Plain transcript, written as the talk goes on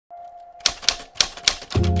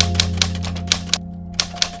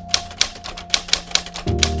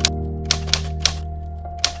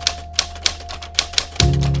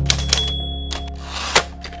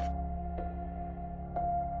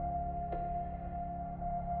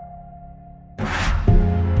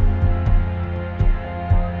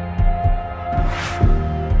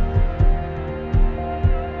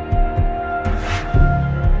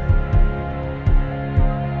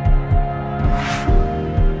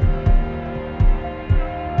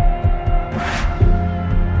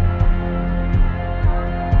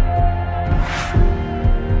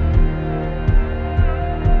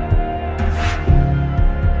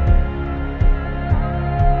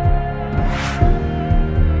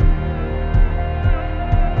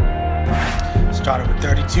Started with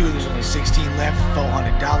 32, there's only 16 left, $400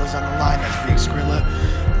 on the line, that's Big Skrilla.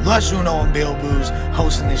 Lush, Uno, and Bill Booze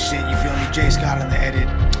hosting this shit, you feel me? JScott on the edit.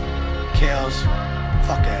 Kales,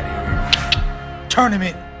 fuck out of here.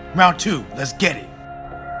 Tournament, round 2, let's get it.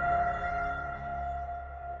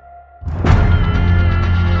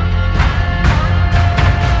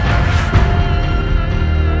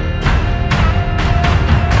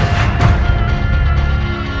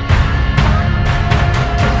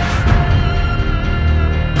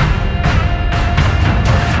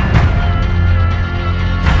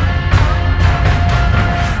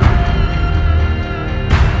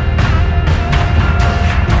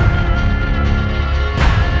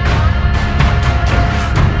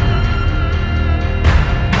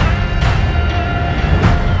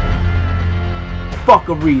 Fuck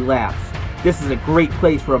a relapse. This is a great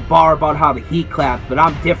place for a bar about how the heat claps, but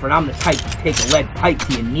I'm different. I'm the type to take a lead pipe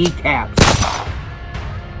to your kneecaps.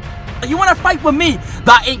 You wanna fight with me?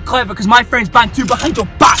 That ain't clever, cause my friend's bang two behind your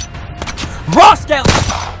back. Raw scale.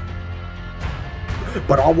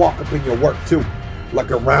 But I'll walk up in your work too.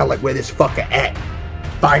 Look around like where this fucker at.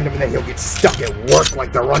 Find him and then he'll get stuck at work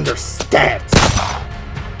like they're understaffed.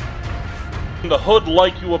 The hood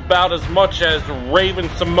like you about as much as Raven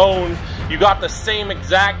Simone. You got the same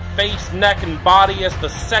exact face, neck, and body as the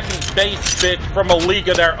second base bitch from a league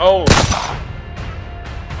of their own.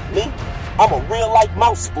 Me? I'm a real-life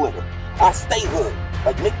mouth splitter. I stay hood,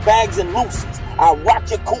 like Nick Bags and Lucy's. I rock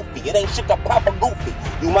your koofy. It ain't shit to pop a goofy.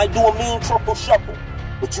 You might do a mean triple shuffle,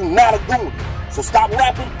 but you not a goonie. So stop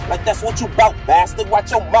rapping like that's what you bout, bastard.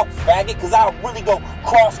 Watch your mouth, faggot, cause I'll really go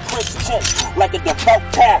cross-Christian like a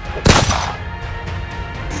devout Catholic.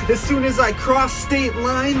 As soon as I cross state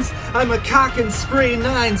lines, I'm a cock and spray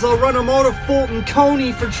nines. I'll run 'em out of Fulton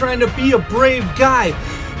Coney for trying to be a brave guy.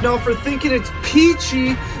 Now for thinking it's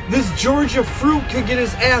peachy, this Georgia fruit could get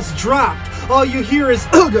his ass dropped. All you hear is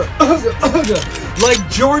ugga, ugga, ugga, like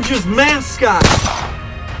Georgia's mascot.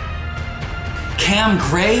 Cam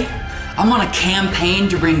Gray? I'm on a campaign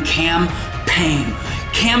to bring Cam pain.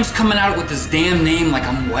 Cam's coming out with this damn name like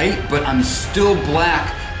I'm white, but I'm still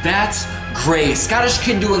black. That's Gray. Scottish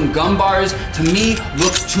kid doing gun bars, to me,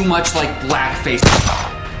 looks too much like blackface.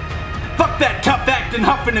 Fuck that tough acting,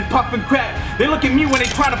 huffing and puffing crap. They look at me when they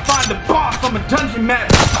try to find the boss on a dungeon map.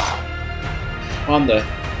 On the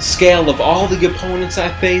scale of all the opponents I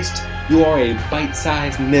faced, you are a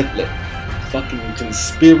bite-sized niblet. Fucking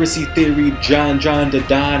conspiracy theory, John to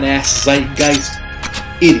Don ass zeitgeist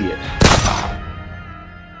idiot.